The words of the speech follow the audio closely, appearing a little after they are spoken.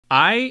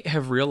I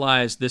have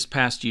realized this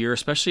past year,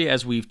 especially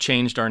as we've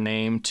changed our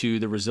name to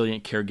the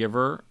Resilient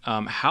Caregiver,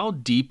 how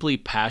deeply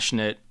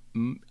passionate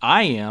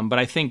I am, but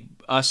I think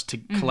us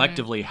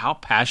collectively, how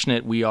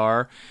passionate we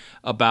are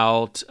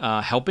about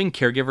helping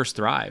caregivers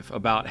thrive,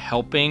 about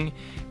helping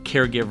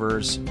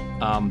caregivers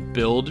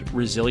build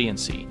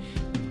resiliency.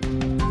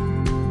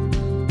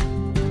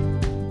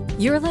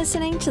 You're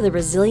listening to the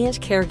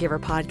Resilient Caregiver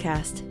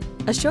Podcast,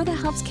 a show that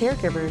helps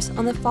caregivers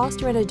on the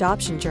foster and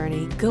adoption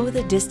journey go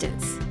the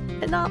distance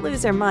and not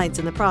lose their minds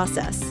in the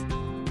process.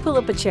 Pull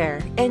up a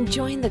chair and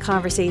join the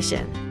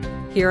conversation.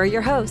 Here are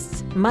your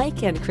hosts,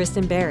 Mike and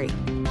Kristen Berry.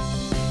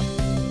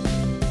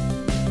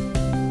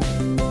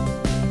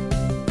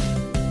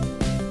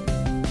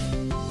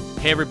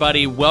 Hey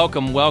everybody,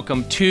 welcome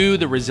to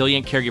the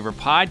Resilient Caregiver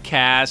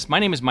Podcast. My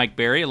name is Mike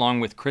Berry,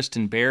 along with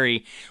Kristen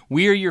Berry.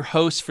 We are your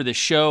hosts for the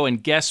show,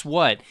 and guess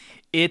what?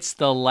 It's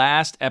the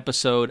last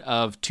episode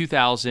of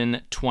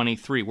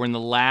 2023. We're in the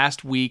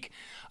last week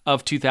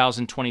of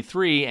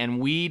 2023, and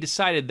we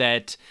decided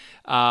that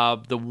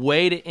the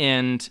way to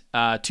end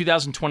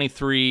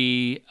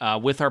 2023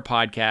 with our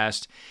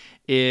podcast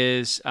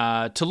is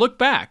to look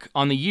back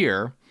on the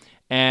year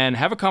and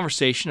have a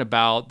conversation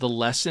about the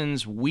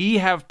lessons we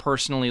have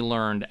personally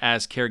learned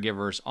as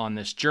caregivers on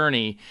this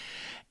journey.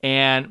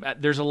 And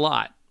there's a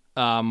lot.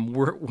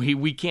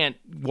 We can't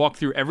walk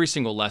through every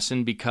single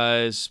lesson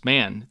because,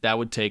 man, that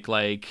would take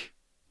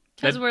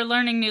Because we're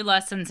learning new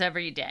lessons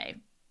every day.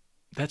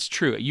 That's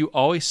true. You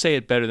always say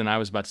it better than I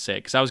was about to say it,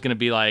 because I was going to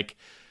be like,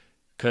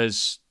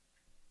 because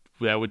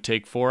that would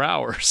take 4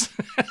 hours.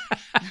 It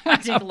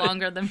would take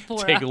longer than 4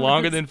 hours. Take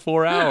longer than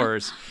 4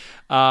 hours.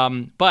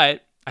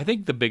 But I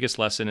think the biggest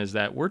lesson is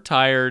that we're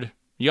tired.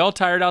 You all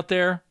tired out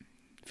there?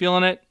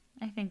 Feeling it?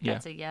 I think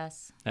that's a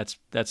yes. That's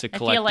a collective yes.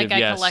 I feel like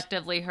I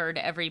collectively heard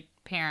every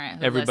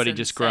parent who Everybody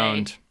just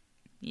groaned.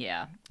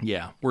 Yeah.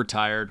 Yeah, we're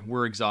tired.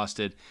 We're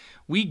exhausted.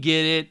 We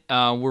get it.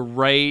 We're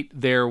right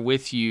there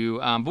with you.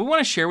 But we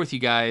want to share with you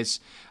guys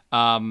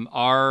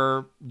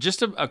our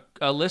just a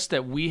list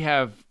that we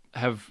have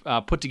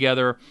put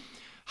together,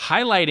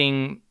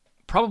 highlighting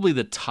probably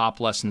the top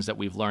lessons that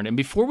we've learned. And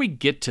before we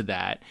get to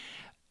that,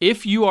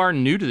 if you are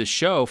new to the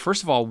show,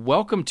 first of all,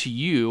 welcome to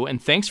you,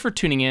 and thanks for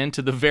tuning in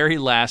to the very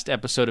last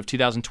episode of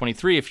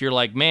 2023. If you're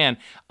like, man,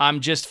 I'm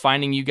just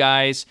finding you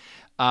guys,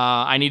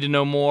 I need to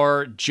know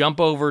more, jump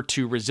over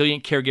to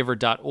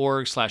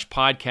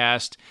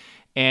resilientcaregiver.org/podcast,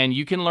 and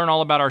you can learn all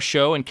about our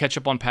show and catch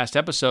up on past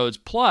episodes.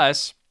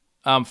 Plus,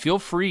 feel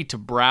free to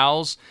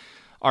browse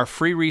our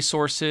free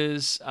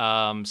resources,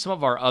 some of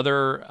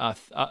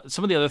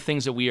the other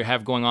things that we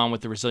have going on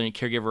with the Resilient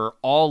Caregiver,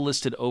 all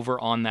listed over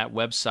on that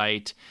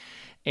website.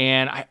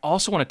 And I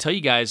also want to tell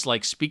you guys,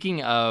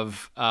 speaking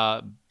of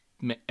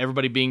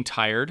everybody being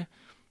tired,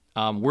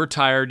 we're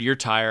tired, you're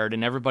tired,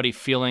 and everybody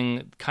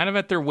feeling kind of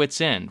at their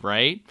wits' end,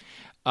 right?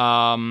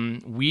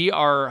 We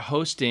are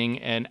hosting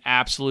an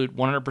absolute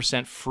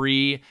 100%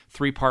 free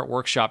 3-part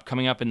workshop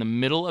coming up in the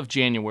middle of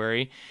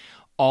January,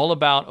 all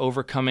about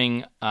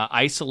overcoming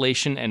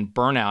isolation and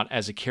burnout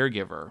as a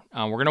caregiver.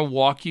 We're going to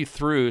walk you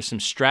through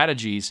some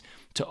strategies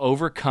to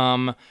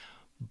overcome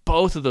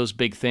both of those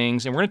big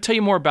things, and we're going to tell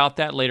you more about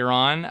that later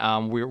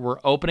on. We're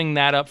opening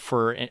that up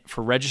for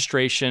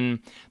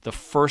registration the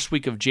first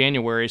week of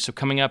January, so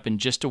coming up in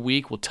just a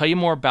week. We'll tell you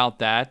more about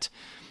that.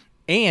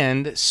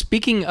 And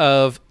speaking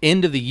of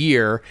end of the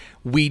year,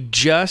 we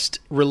just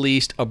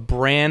released a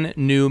brand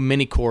new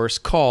mini course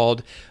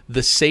called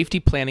The Safety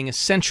Planning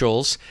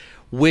Essentials,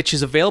 which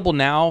is available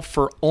now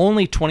for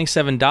only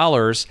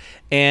 $27.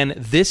 And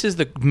this is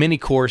the mini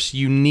course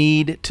you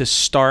need to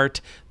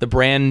start the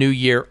brand new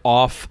year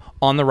off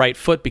on the right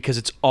foot, because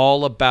it's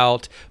all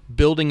about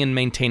building and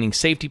maintaining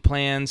safety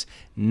plans,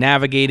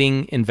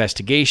 navigating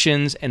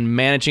investigations, and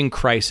managing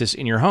crisis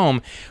in your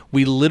home.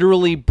 We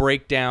literally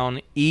break down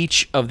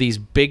each of these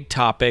big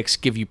topics,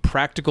 give you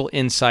practical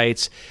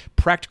insights,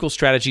 practical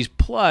strategies,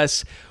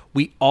 plus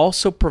we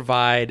also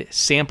provide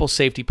sample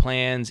safety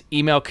plans,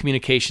 email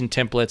communication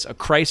templates, a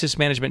crisis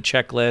management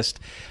checklist,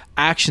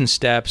 action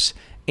steps,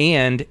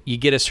 and you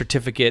get a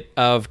certificate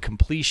of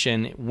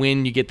completion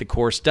when you get the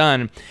course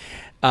done.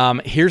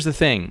 Here's the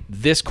thing.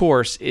 This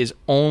course is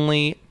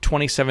only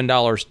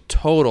 $27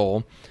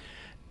 total,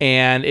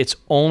 and it's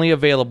only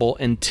available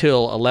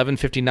until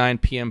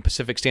 11:59 p.m.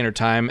 Pacific Standard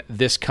Time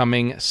this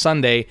coming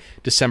Sunday,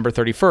 December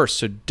 31st.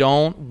 So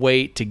don't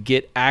wait to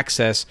get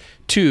access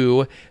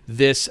to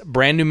this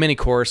brand new mini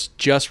course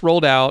just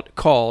rolled out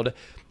called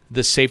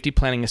The Safety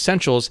Planning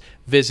Essentials.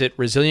 Visit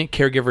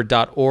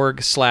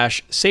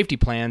resilientcaregiver.org/safety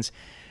plans,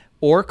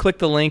 or click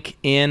the link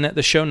in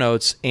the show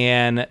notes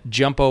and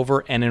jump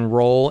over and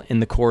enroll in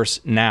the course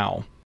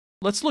now.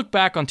 Let's look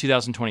back on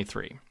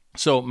 2023.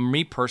 So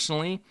me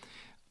personally,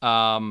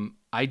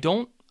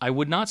 I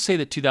would not say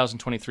that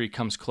 2023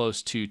 comes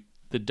close to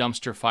the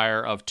dumpster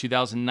fire of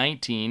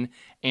 2019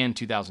 and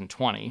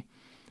 2020,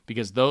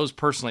 because those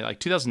personally,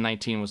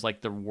 2019 was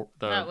the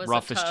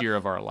roughest year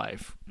of our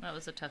life. That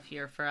was a tough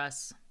year for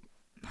us.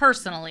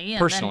 personally.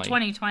 And then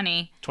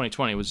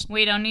 2020 was...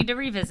 We don't need to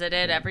revisit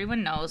it.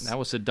 Everyone knows. That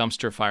was a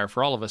dumpster fire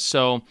for all of us.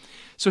 So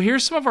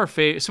here's some of our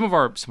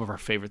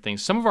favorite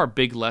things, some of our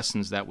big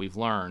lessons that we've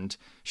learned.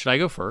 Should I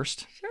go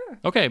first? Sure.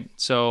 Okay,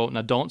 so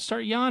now don't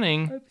start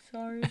yawning. I'm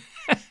sorry.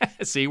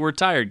 See, we're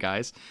tired,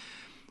 guys.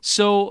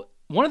 So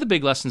one of the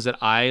big lessons that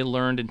I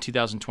learned in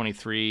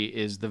 2023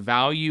 is the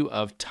value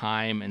of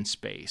time and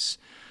space.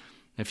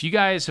 If you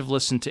guys have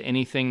listened to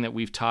anything that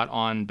we've taught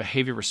on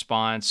behavior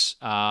response,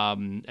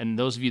 and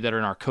those of you that are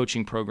in our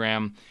coaching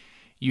program,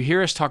 you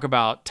hear us talk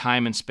about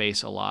time and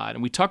space a lot.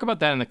 And we talk about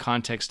that in the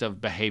context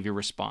of behavior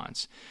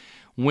response.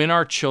 When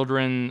our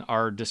children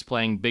are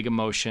displaying big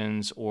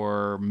emotions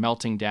or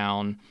melting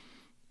down,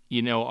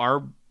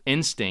 our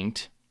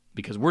instinct,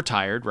 because we're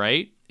tired,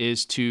 right,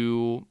 is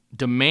to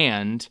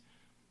demand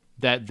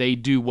that they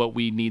do what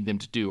we need them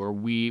to do, or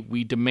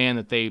we demand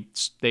that they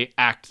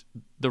act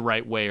the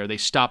right way, or they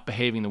stop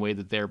behaving the way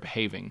that they're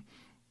behaving.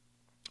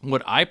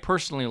 What I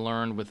personally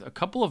learned with a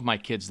couple of my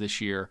kids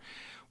this year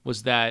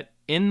was that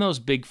in those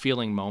big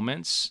feeling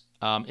moments,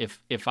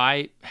 if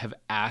I have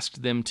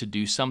asked them to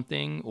do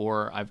something,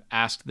 or I've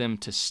asked them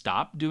to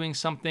stop doing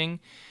something,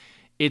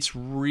 it's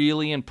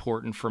really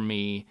important for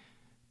me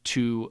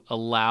to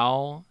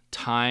allow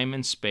time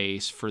and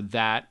space for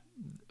that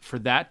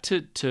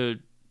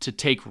to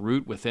take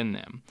root within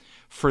them,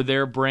 for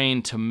their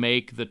brain to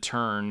make the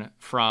turn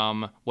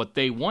from what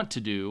they want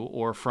to do,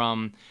 or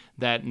from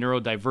that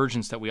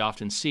neurodivergence that we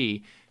often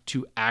see,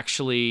 to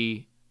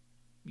actually,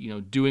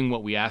 doing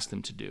what we ask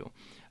them to do.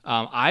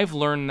 I've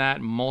learned that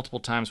multiple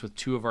times with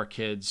two of our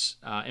kids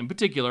in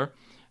particular,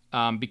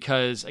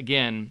 because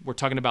again, we're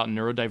talking about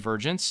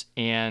neurodivergence,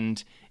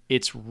 and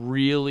it's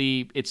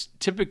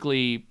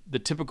typically the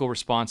typical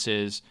response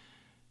is,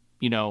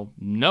 no,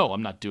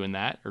 I'm not doing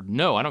that, or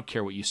no, I don't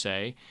care what you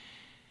say.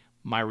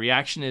 My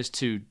reaction is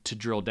to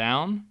drill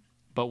down,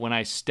 but when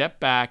I step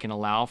back and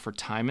allow for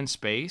time and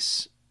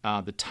space,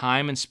 the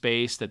time and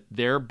space that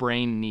their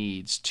brain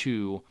needs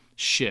to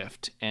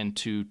shift and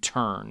to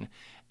turn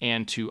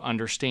and to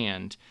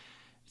understand,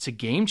 it's a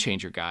game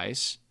changer,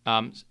 guys.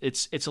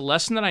 It's a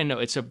lesson that I know.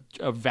 It's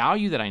a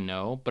value that I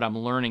know, but I'm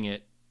learning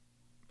it.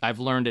 I've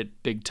learned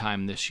it big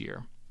time this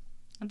year.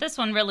 This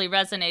one really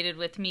resonated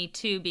with me,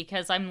 too,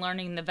 because I'm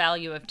learning the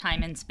value of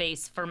time and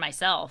space for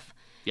myself.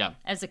 Yeah.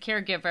 As a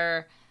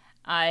caregiver,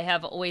 I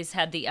have always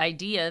had the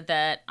idea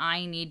that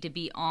I need to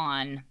be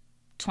on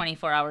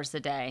 24 hours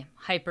a day,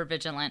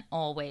 hypervigilant,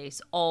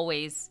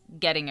 always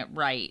getting it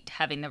right,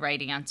 having the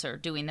right answer,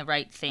 doing the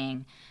right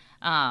thing.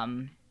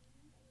 We're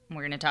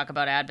going to talk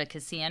about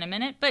advocacy in a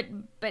minute, but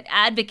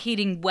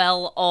advocating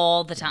well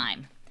all the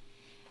time.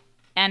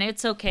 And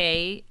it's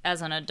okay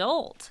as an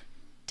adult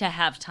to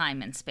have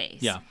time and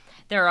space. Yeah.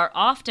 There are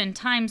often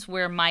times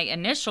where my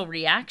initial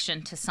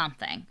reaction to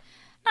something,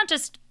 not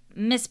just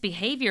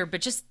misbehavior,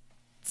 but just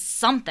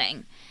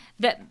something,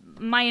 that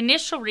my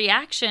initial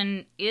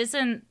reaction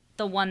isn't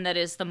the one that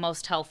is the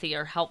most healthy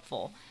or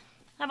helpful.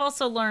 I've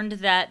also learned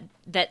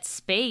that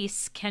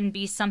space can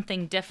be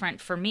something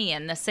different for me,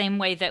 in the same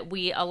way that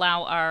we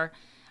allow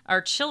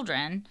our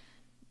children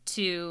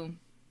to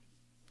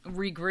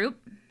regroup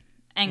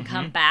and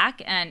come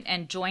back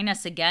and join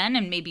us again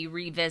and maybe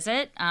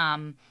revisit.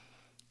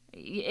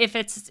 If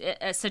it's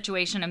a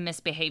situation of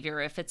misbehavior,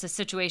 if it's a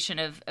situation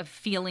of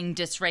feeling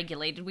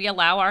dysregulated, we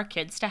allow our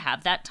kids to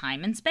have that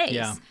time and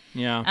space.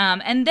 Yeah.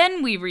 And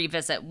then we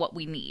revisit what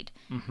we need.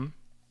 Mm-hmm.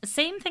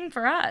 Same thing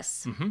for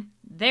us. Mm-hmm.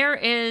 There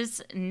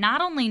is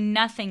not only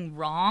nothing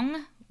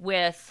wrong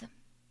with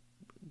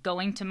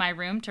going to my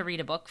room to read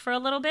a book for a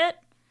little bit,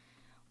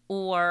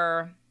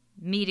 or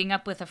meeting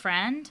up with a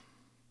friend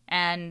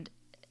and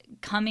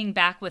coming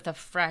back with a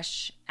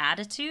fresh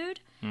attitude.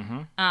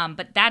 Mm-hmm.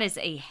 But that is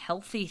a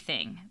healthy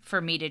thing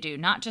for me to do,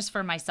 not just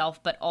for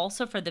myself, but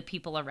also for the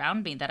people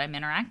around me that I'm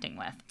interacting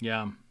with.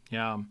 Yeah.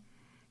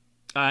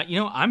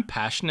 I'm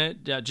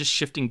passionate, just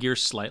shifting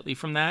gears slightly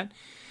from that.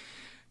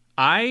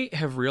 I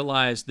have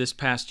realized this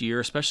past year,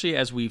 especially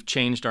as we've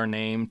changed our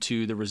name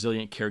to the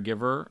Resilient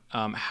Caregiver,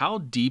 how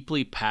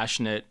deeply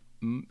passionate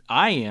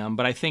I am,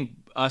 but I think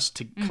us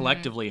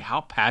collectively,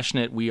 how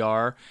passionate we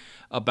are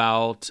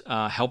about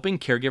helping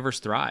caregivers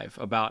thrive,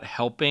 about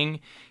helping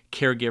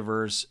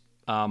caregivers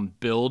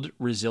build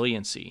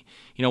resiliency.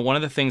 One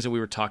of the things that we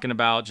were talking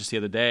about just the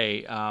other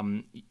day,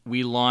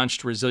 we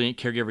launched Resilient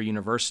Caregiver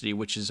University,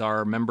 which is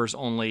our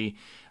members-only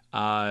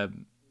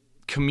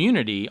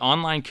community,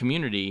 online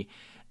community,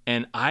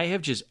 and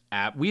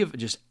we have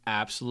just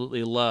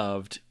absolutely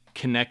loved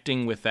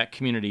connecting with that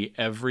community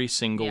every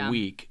single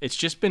week. It's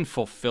just been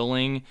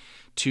fulfilling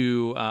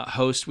to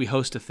host. We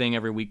host a thing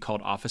every week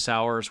called Office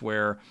Hours,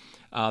 where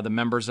the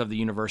members of the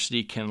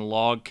university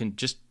can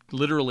just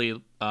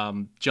literally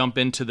jump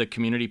into the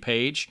community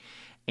page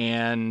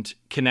and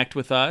connect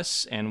with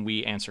us, and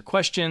we answer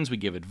questions, we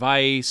give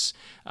advice,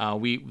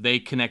 they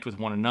connect with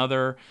one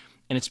another,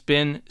 and it's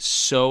been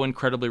so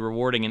incredibly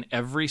rewarding. And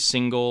every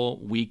single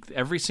week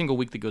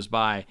that goes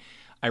by,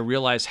 I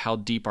realize how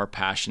deep our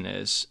passion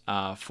is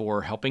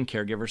for helping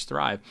caregivers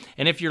thrive.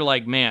 And if you're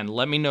like, man,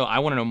 let me know, I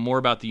want to know more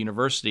about the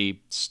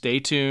university, stay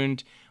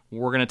tuned.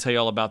 We're going to tell you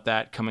all about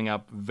that coming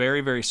up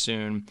very, very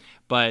soon.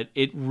 But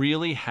it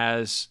really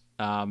has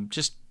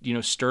just,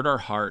 stirred our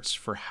hearts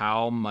for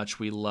how much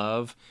we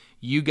love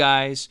you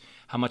guys,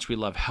 how much we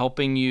love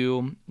helping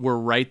you. We're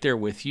right there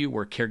with you.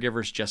 We're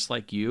caregivers just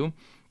like you.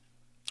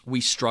 We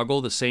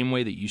struggle the same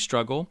way that you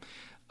struggle.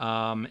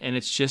 And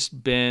it's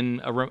just been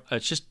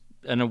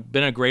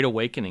a great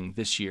awakening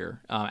this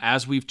year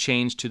as we've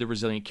changed to the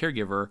Resilient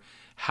Caregiver,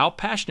 how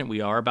passionate we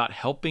are about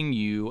helping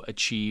you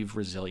achieve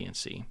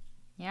resiliency.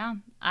 Yeah,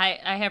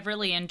 I have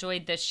really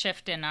enjoyed this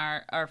shift in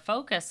our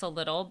focus a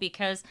little,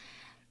 because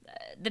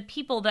the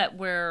people that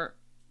we're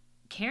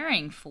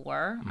caring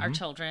for, our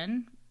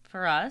children,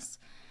 for us,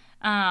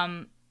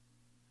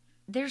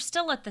 they're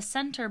still at the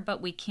center,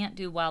 but we can't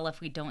do well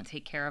if we don't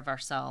take care of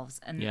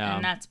ourselves. And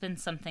that's been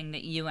something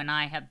that you and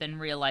I have been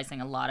realizing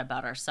a lot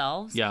about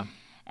ourselves. Yeah.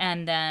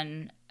 And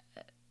then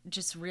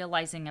just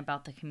realizing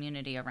about the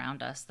community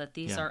around us, that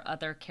these are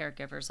other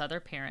caregivers, other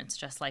parents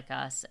just like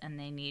us, and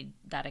they need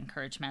that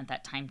encouragement,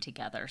 that time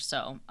together.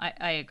 So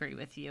I agree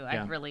with you.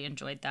 Yeah. I've really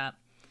enjoyed that.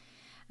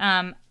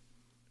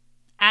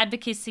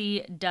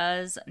 Advocacy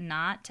does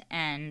not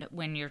end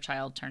when your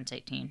child turns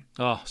 18.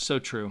 Oh, so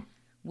true.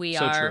 We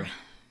so are true.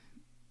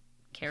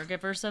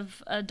 Caregivers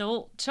of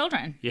adult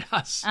children.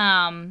 Yes.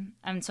 And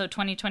so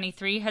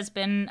 2023 has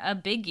been a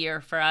big year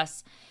for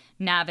us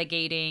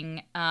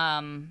navigating,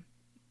 not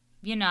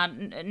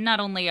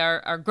only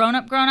our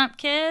grown-up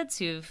kids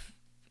who've,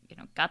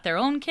 got their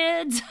own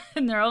kids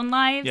in their own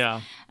lives,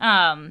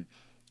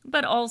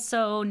 but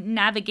also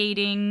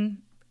navigating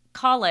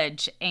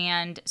college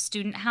and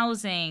student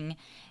housing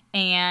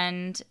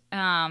and,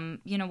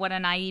 what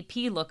an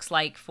IEP looks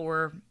like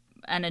for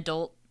an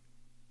adult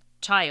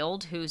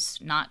child who's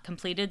not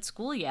completed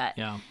school yet.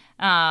 Yeah.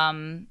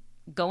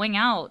 Going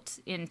out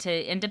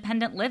into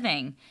independent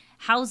living,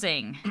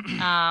 housing.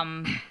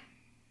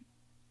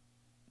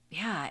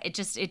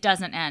 It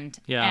doesn't end.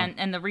 Yeah.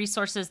 And the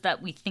resources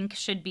that we think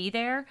should be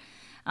there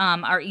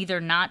are either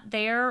not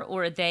there,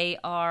 or they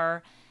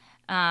are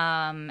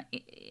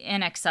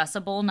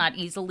inaccessible, not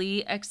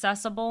easily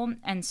accessible.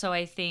 And so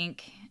I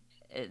think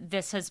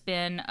this has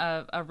been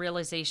a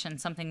realization,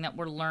 something that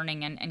we're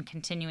learning and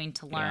continuing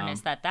to learn,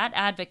 is that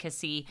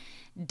advocacy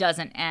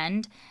doesn't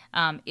end.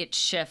 It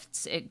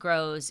shifts, it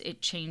grows,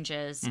 it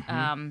changes.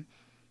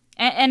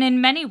 And in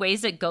many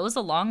ways, it goes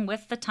along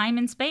with the time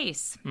and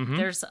space.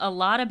 There's a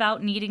lot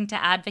about needing to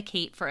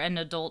advocate for an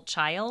adult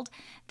child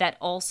that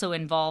also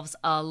involves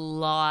a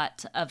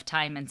lot of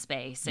time and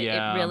space. It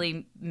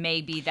really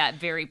may be that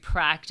very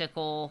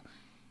practical,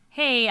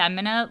 hey, I'm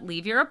going to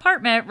leave your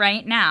apartment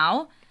right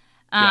now.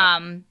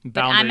 Boundaries, we're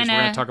going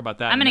to talk about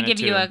that. I'm going to give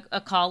you a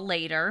call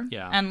later,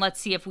 Yeah. and let's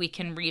see if we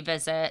can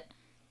revisit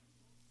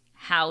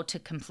how to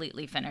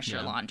completely finish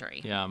your laundry.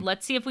 Yeah.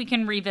 Let's see if we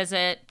can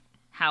revisit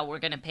how we're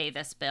going to pay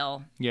this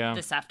bill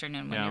this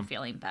afternoon when you're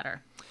feeling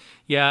better.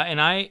 Yeah, and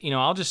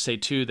I'll just say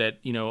too that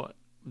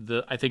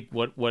I think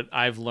what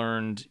I've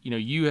learned,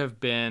 you have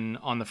been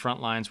on the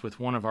front lines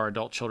with one of our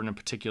adult children in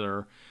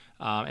particular,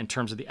 in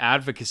terms of the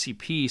advocacy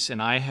piece,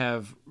 and I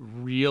have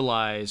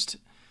realized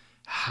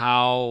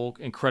how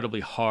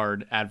incredibly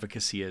hard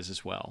advocacy is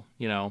as well.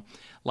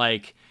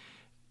 Like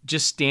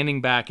just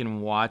standing back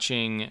and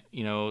watching,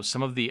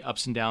 some of the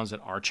ups and downs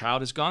that our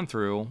child has gone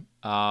through,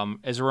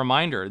 as a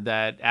reminder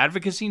that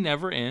advocacy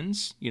never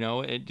ends.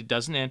 It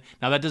doesn't end.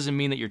 Now, that doesn't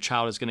mean that your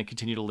child is going to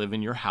continue to live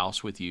in your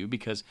house with you,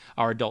 because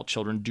our adult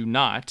children do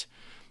not.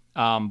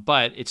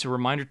 But it's a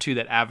reminder too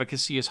that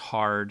advocacy is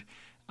hard.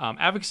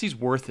 Advocacy is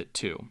worth it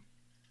too.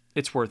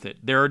 It's worth it.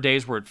 There are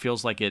days where it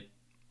feels like it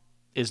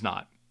is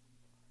not.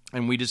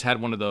 And we just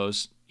had one of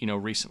those,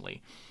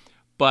 recently,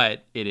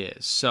 but it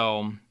is.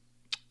 So,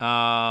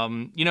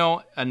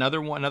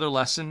 another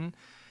lesson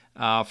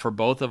for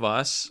both of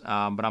us, but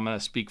I'm going to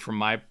speak from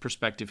my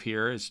perspective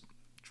here, is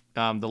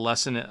the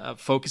lesson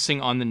of focusing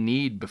on the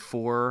need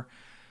before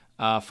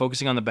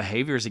focusing on the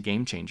behavior is a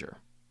game changer.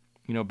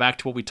 Back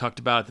to what we talked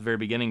about at the very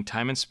beginning,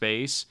 time and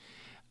space.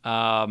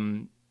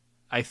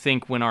 I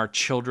think when our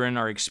children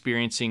are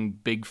experiencing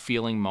big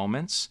feeling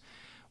moments,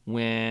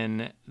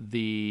 when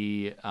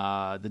the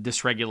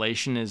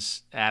dysregulation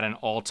is at an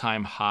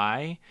all-time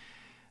high,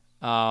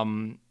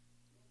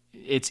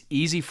 it's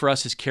easy for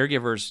us as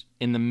caregivers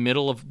in the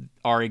middle of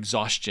our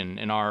exhaustion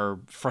and our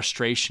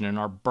frustration and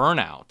our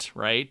burnout,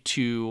 right,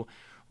 to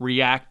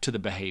react to the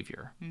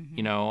behavior,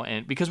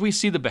 and because we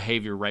see the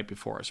behavior right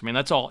before us. I mean,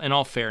 that's all, in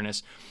all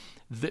fairness,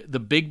 the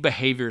big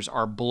behaviors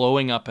are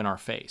blowing up in our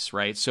face,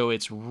 right? So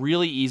it's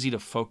really easy to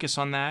focus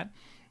on that.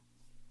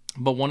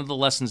 But one of the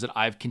lessons that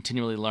I've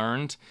continually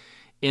learned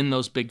in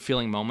those big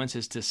feeling moments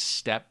is to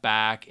step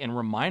back and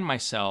remind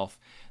myself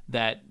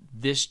that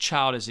this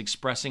child is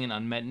expressing an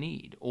unmet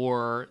need,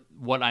 or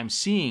what I'm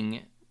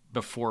seeing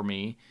before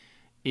me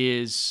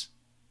is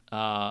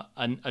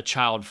a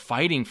child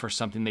fighting for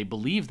something they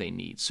believe they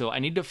need. So I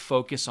need to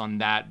focus on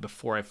that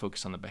before I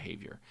focus on the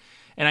behavior.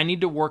 And I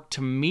need to work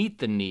to meet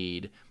the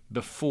need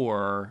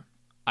before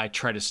I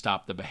try to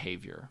stop the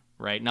behavior,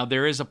 right? Now,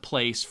 there is a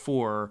place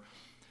for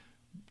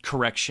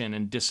correction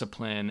and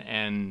discipline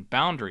and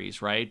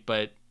boundaries, right?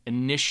 But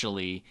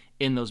initially,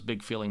 in those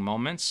big feeling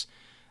moments,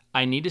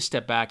 I need to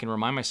step back and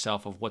remind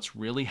myself of what's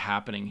really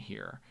happening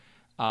here,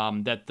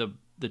 that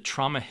the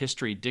trauma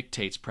history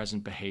dictates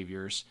present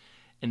behaviors,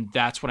 and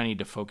that's what I need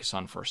to focus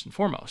on first and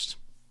foremost.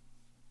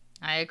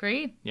 I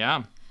agree.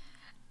 Yeah.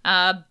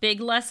 A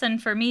big lesson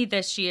for me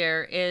this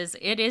year is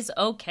it is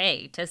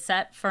okay to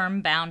set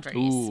firm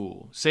boundaries.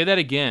 Ooh, say that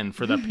again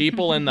for the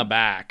people in the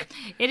back.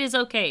 It is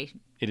okay.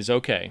 It is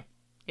okay.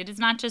 It is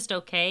not just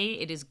okay,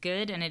 it is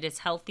good and it is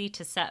healthy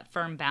to set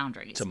firm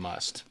boundaries. It's a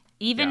must.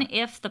 Even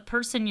if the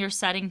person you're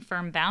setting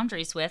firm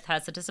boundaries with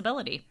has a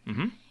disability.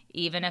 Mm-hmm.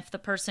 Even if the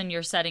person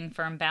you're setting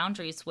firm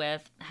boundaries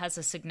with has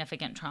a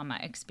significant trauma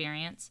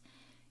experience.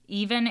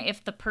 Even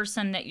if the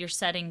person that you're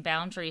setting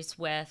boundaries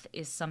with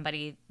is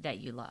somebody that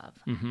you love.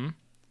 Mm-hmm.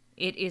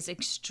 It is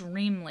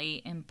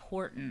extremely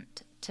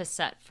important to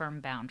set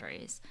firm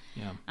boundaries.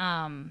 Yeah.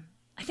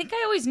 I think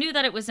I always knew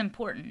that it was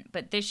important,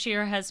 but this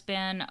year has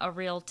been a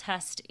real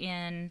test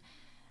in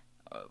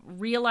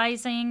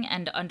realizing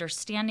and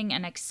understanding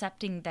and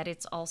accepting that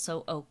it's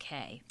also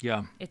okay.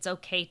 Yeah. It's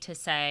okay to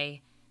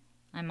say,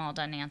 I'm all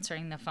done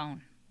answering the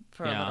phone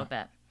for a little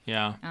bit.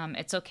 Yeah.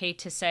 It's okay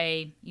to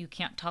say, you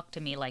can't talk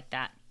to me like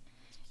that.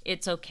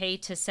 It's okay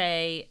to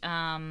say,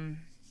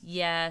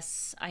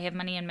 yes, I have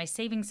money in my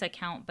savings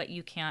account, but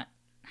you can't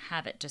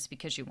have it just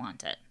because you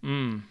want it.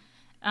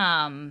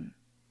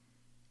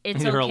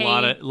 It's there okay.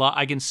 are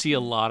I can see a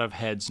lot of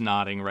heads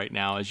nodding right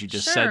now as you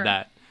just said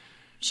that.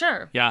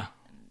 Sure. Yeah.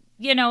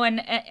 You know,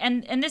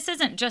 and this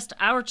isn't just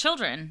our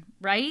children,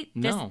 right?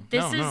 This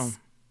is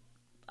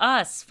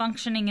us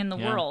functioning in the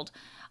world.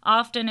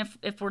 Often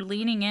if we're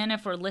leaning in,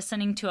 if we're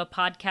listening to a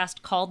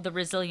podcast called The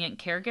Resilient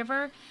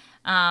Caregiver,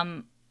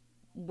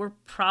 we're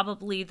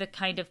probably the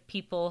kind of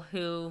people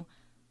who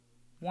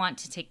want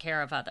to take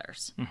care of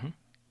others. Mm-hmm.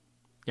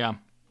 Yeah.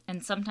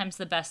 And sometimes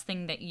the best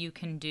thing that you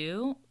can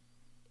do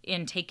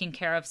in taking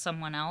care of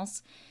someone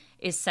else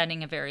is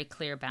setting a very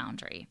clear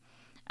boundary.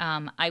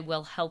 I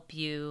will help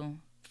you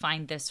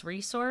find this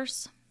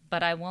resource,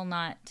 but I will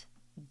not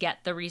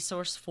get the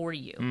resource for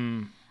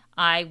you.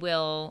 I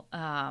will,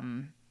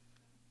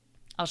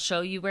 I'll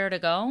show you where to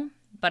go,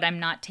 but I'm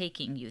not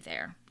taking you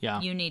there. Yeah.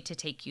 You need to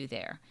take you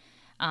there.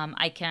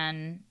 I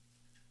can,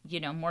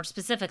 more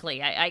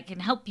specifically, I can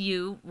help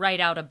you write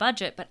out a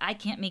budget, but I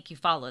can't make you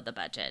follow the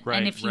budget. Right,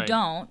 and if you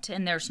don't,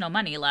 and there's no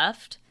money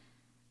left,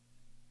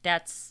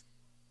 that's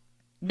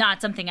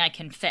not something I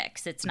can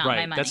fix. It's not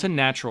my money. That's a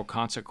natural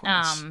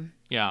consequence.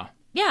 Yeah.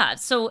 Yeah.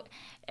 So,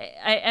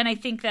 I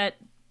think that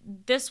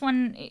this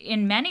one,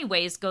 in many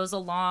ways, goes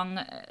along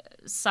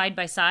side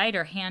by side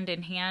or hand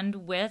in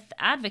hand with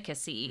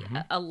advocacy. Mm-hmm.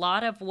 A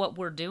lot of what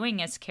we're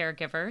doing as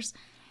caregivers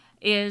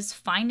is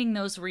finding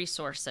those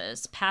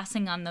resources,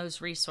 passing on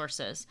those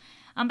resources.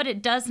 But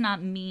it does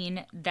not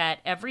mean that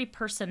every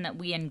person that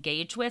we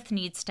engage with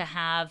needs to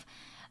have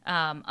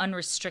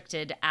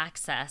unrestricted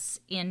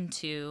access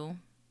into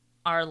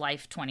our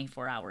life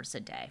 24 hours a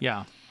day.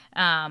 Yeah.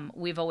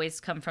 We've always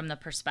come from the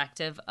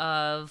perspective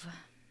of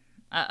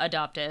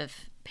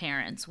adoptive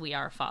parents. We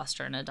are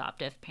foster and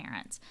adoptive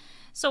parents.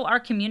 So our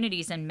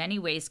communities in many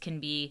ways can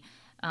be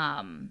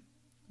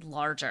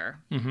larger,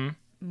 mm-hmm.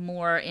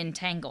 more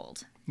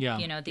entangled.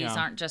 Yeah. These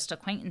aren't just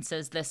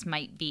acquaintances. This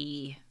might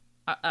be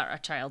a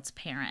child's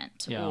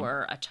parent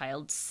or a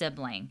child's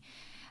sibling.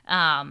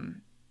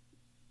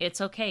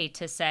 It's okay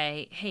to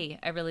say, hey,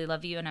 I really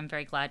love you and I'm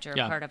very glad you're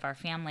a part of our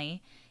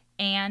family.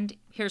 And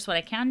here's what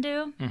I can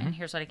do, mm-hmm. and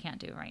here's what I can't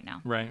do right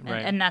now. Right.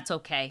 And that's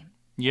okay.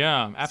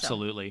 Yeah,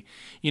 absolutely.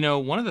 So.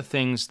 One of the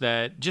things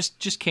that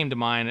just came to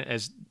mind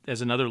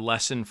as another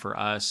lesson for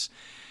us,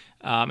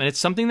 and it's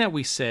something that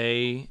we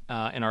say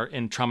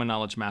in Trauma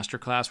Knowledge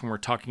Masterclass when we're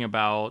talking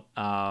about,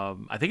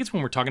 I think it's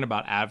when we're talking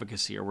about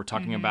advocacy or we're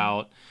talking mm-hmm.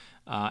 about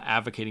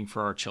advocating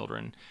for our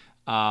children.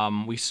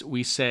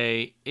 We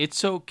say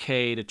it's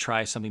okay to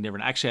try something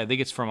different. Actually, I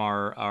think it's from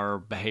our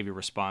behavior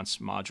response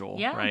module,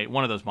 right?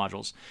 One of those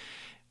modules.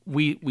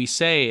 We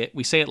say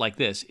it like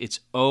this: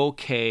 it's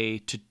okay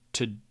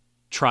to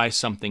try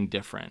something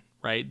different,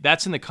 right?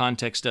 That's in the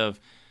context of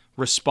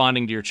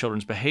responding to your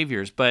children's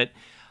behaviors. But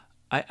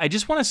I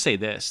just want to say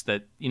this,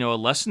 that, a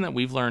lesson that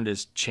we've learned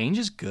is change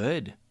is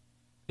good.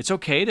 It's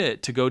okay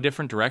to go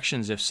different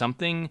directions. If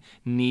something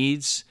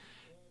needs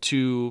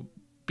to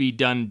be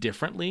done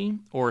differently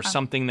or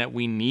something that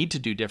we need to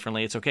do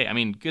differently, it's okay. I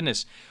mean,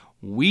 goodness,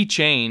 we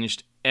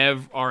changed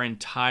our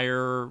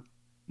entire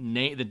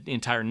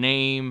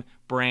name,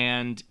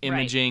 brand,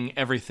 imaging,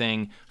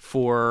 everything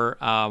for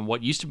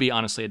what used to be,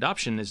 honestly,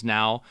 adoption is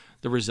now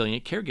the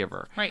Resilient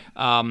Caregiver. Right.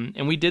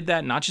 And we did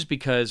that not just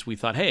because we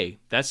thought, hey,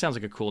 that sounds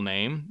like a cool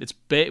name. It's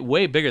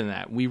way bigger than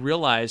that. We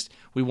realized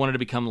we wanted to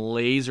become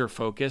laser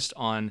focused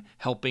on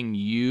helping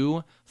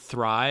you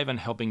thrive and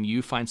helping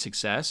you find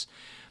success.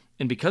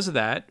 And because of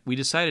that, we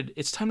decided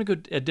it's time to go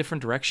a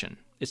different direction.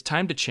 It's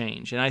time to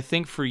change. And I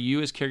think for you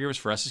as caregivers,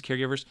 for us as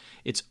caregivers,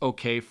 it's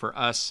okay for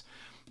us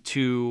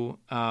to,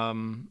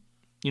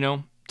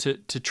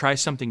 to try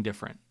something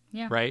different.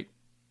 Yeah. Right?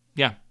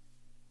 Yeah.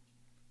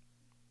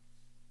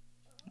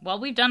 Well,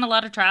 we've done a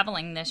lot of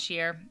traveling this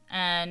year,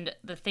 and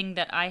the thing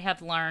that I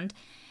have learned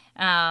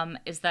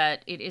is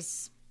that it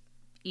is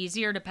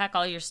easier to pack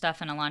all your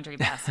stuff in a laundry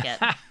basket.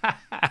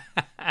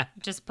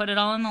 Just put it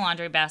all in the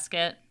laundry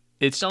basket.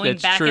 It's going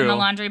back true. in the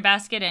laundry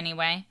basket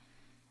anyway.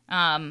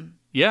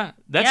 Yeah,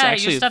 that's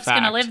actually your stuff's a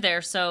fact. going to live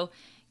there, so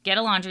get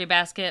a laundry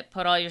basket,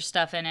 put all your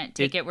stuff in it,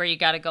 take it where you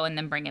got to go, and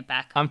then bring it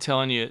back. I'm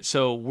telling you.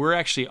 So we're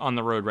actually on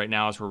the road right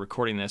now as we're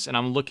recording this, and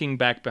I'm looking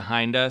back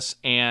behind us,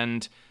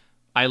 and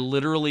I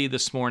literally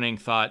this morning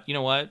thought, you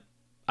know what?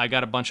 I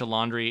got a bunch of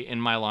laundry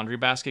in my laundry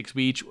basket because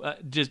we each,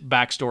 just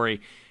backstory,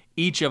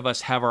 each of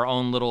us have our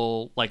own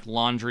little like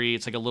laundry.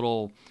 It's like a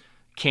little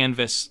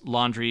canvas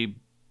laundry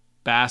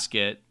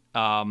basket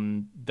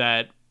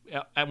that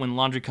when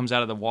laundry comes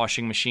out of the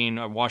washing machine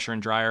or washer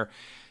and dryer,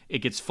 it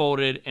gets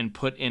folded and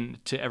put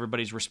into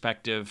everybody's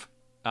respective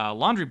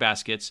laundry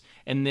baskets,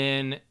 and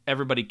then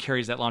everybody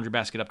carries that laundry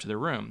basket up to their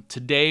room.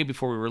 Today,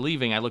 before we were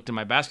leaving, I looked in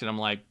my basket. I'm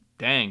like,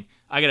 dang,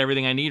 I got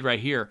everything I need right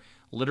here.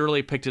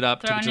 Literally picked it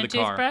up, took it to the car.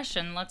 Throw in a toothbrush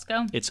and let's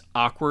go. It's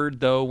awkward,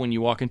 though, when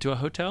you walk into a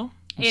hotel.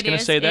 I'm just going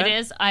to say that. It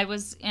is. I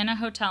was in a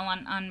hotel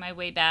on my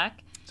way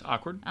back. It's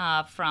awkward.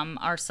 From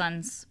our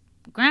son's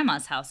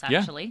grandma's house,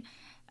 actually.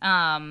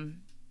 Yeah.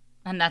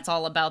 And that's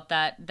all about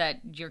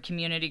that your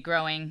community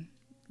growing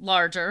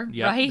larger,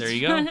 right? There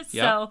you go. Yep.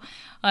 So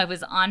I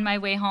was on my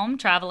way home,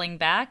 traveling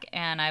back,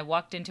 and I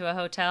walked into a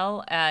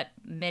hotel at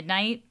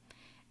midnight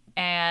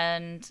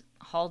and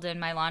hauled in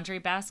my laundry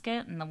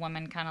basket, and the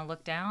woman kind of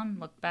looked down,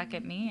 looked back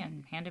at me,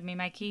 and handed me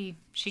my key.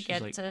 She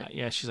gets it.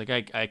 Yeah, she's like,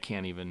 I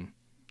can't even.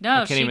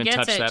 No, I can't even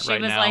touch that she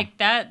right was now. like,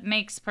 that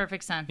makes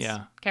perfect sense.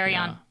 Yeah. Carry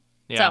on.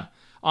 Yeah. So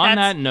on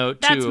that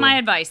note, too. That's my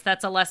advice.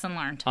 That's a lesson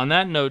learned. On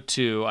that note,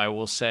 too, I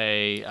will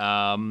say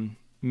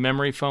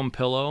memory foam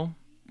pillow,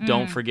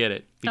 don't forget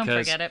it. Don't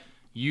forget it.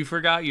 You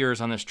forgot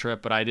yours on this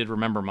trip, but I did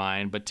remember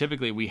mine. But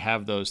typically we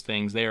have those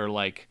things. They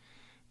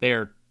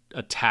are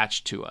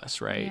attached to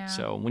us, right? Yeah.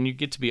 So when you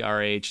get to be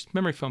our age,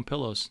 memory foam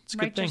pillows, it's a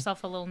good thing. Write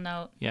yourself a little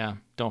note. Yeah,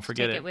 don't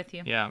forget Take it with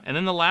you. Yeah, and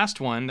then the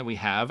last one that we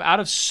have, out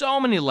of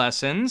so many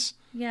lessons.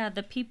 Yeah,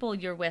 the people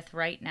you're with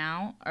right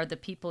now are the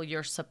people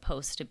you're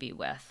supposed to be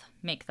with.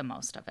 Make the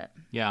most of it.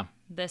 Yeah.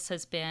 This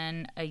has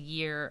been a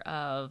year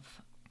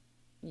of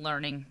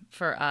learning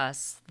for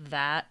us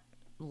that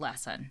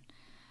lesson.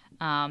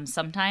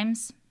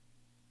 Sometimes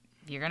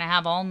you're going to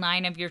have all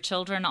 9 of your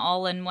children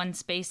all in one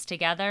space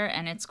together,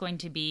 and it's going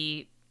to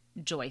be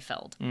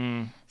joy-filled.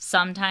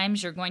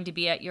 Sometimes you're going to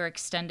be at your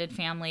extended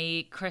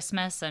family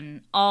Christmas,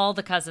 and all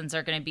the cousins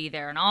are going to be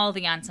there, and all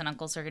the aunts and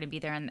uncles are going to be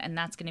there, and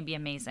that's going to be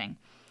amazing.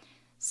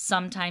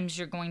 Sometimes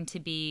you're going to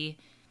be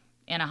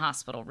in a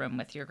hospital room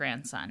with your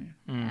grandson,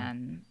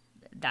 and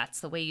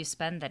that's the way you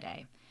spend the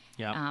day.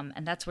 Yeah.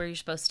 And that's where you're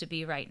supposed to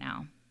be right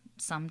now.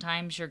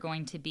 Sometimes you're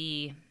going to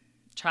be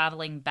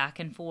traveling back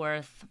and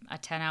forth a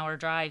 10-hour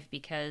drive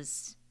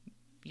because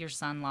your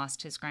son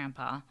lost his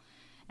grandpa,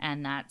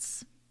 and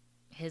that's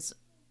his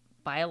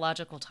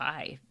biological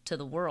tie to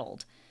the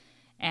world.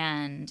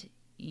 And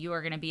you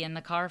are going to be in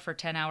the car for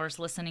 10 hours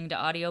listening to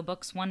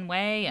audiobooks one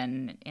way,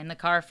 and in the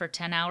car for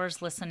 10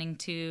 hours listening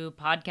to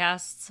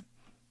podcasts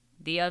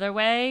the other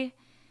way,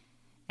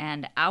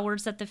 and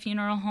hours at the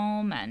funeral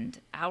home,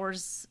 and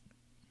hours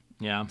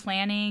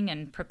planning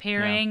and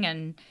preparing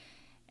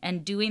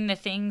and doing the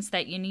things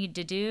that you need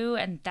to do,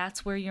 and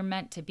that's where you're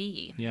meant to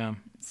be. Yeah.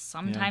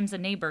 Sometimes a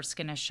neighbor's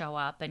going to show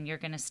up, and you're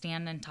going to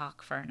stand and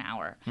talk for an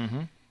hour.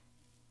 Mm-hmm.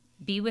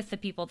 Be with the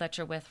people that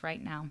you're with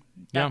right now.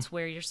 That's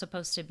where you're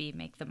supposed to be.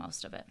 Make the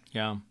most of it.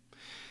 Yeah.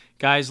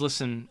 Guys,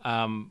 listen,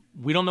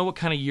 we don't know what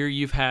kind of year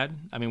you've had.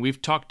 I mean,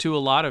 we've talked to a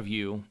lot of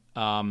you.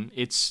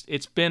 It's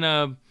been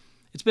a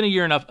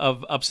year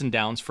of ups and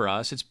downs for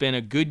us. It's been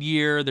a good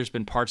year. There's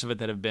been parts of it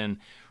that have been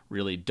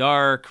really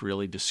dark,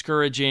 really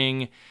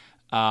discouraging.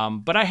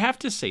 But I have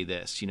to say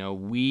this,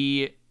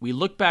 we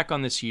look back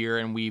on this year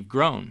and we've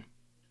grown.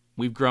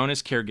 We've grown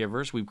as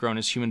caregivers. We've grown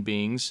as human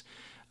beings.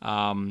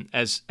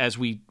 As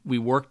we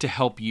work to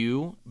help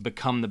you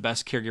become the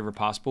best caregiver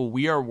possible,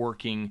 we are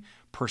working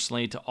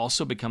personally to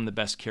also become the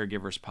best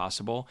caregivers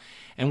possible.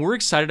 And we're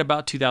excited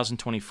about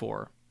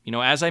 2024.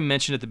 As I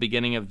mentioned at the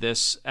beginning of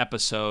this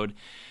episode,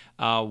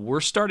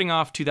 we're starting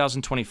off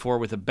 2024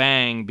 with a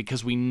bang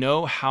because we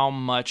know how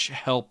much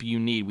help you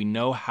need. We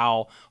know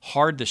how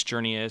hard this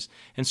journey is.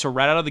 And so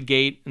right out of the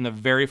gate, in the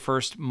very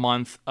first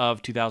month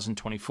of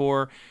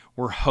 2024,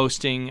 we're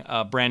hosting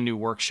a brand new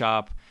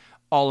workshop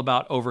all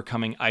about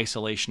overcoming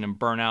isolation and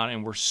burnout.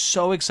 And we're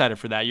so excited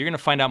for that. You're going to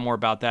find out more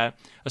about that,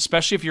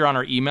 especially if you're on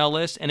our email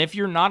list. And if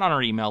you're not on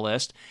our email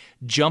list,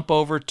 jump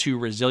over to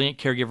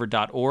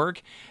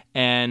resilientcaregiver.org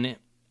and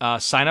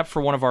sign up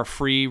for one of our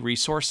free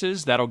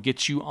resources. That'll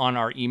get you on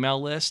our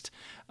email list.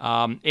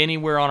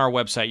 Anywhere on our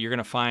website, you're going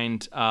to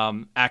find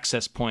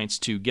access points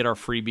to get our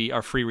free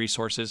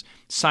resources.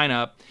 Sign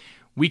up.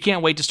 We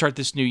can't wait to start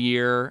this new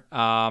year,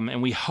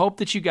 and we hope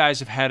that you guys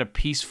have had a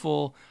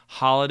peaceful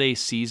holiday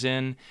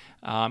season.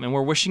 And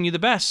we're wishing you the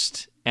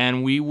best.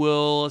 And we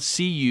will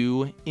see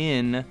you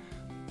in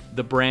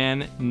the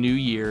brand new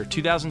year,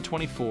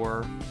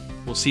 2024.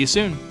 We'll see you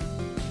soon.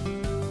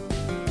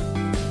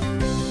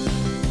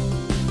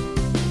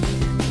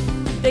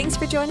 Thanks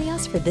for joining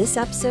us for this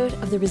episode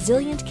of the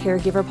Resilient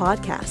Caregiver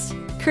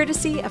Podcast,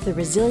 courtesy of the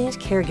Resilient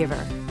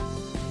Caregiver.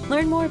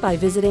 Learn more by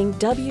visiting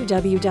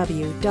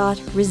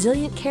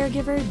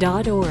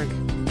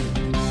www.resilientcaregiver.org.